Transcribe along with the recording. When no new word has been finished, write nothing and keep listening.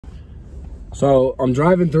So I'm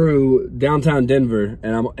driving through downtown Denver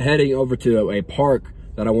and I'm heading over to a park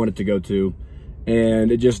that I wanted to go to.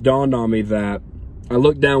 And it just dawned on me that I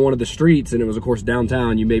looked down one of the streets and it was of course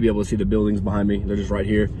downtown. You may be able to see the buildings behind me. They're just right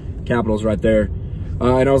here. Capitol's right there.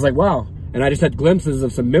 And I was like, wow. And I just had glimpses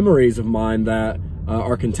of some memories of mine that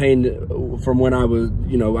are contained from when I was,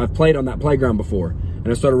 I've played on that playground before. And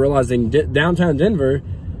I started realizing downtown Denver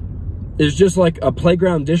is just like a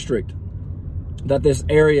playground district that this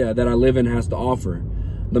area that I live in has to offer.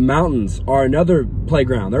 The mountains are another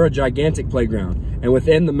playground. They're a gigantic playground. And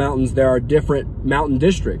within the mountains, there are different mountain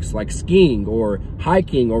districts like skiing or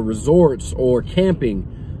hiking or resorts or camping,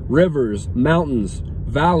 rivers, mountains,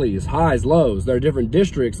 valleys, highs, lows. There are different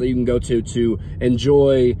districts that you can go to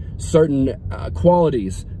enjoy certain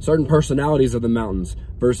qualities, certain personalities of the mountains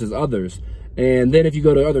versus others. And then if you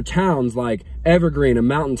go to other towns like Evergreen, a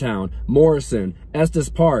mountain town, Morrison, Estes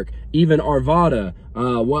Park, even Arvada,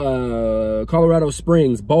 Colorado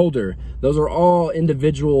Springs, Boulder, those are all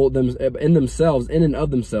individual in themselves, in and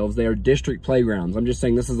of themselves. They are district playgrounds. I'm just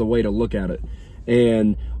saying this is a way to look at it.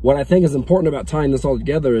 And what I think is important about tying this all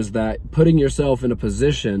together is that putting yourself in a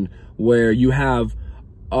position where you have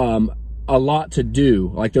a lot to do,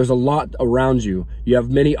 like there's a lot around you. You have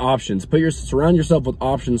many options. Surround yourself with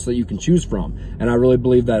options so that you can choose from. And I really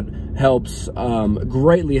believe that helps,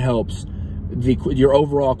 greatly helps your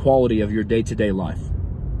overall quality of your day-to-day life.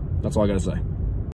 That's all I gotta say.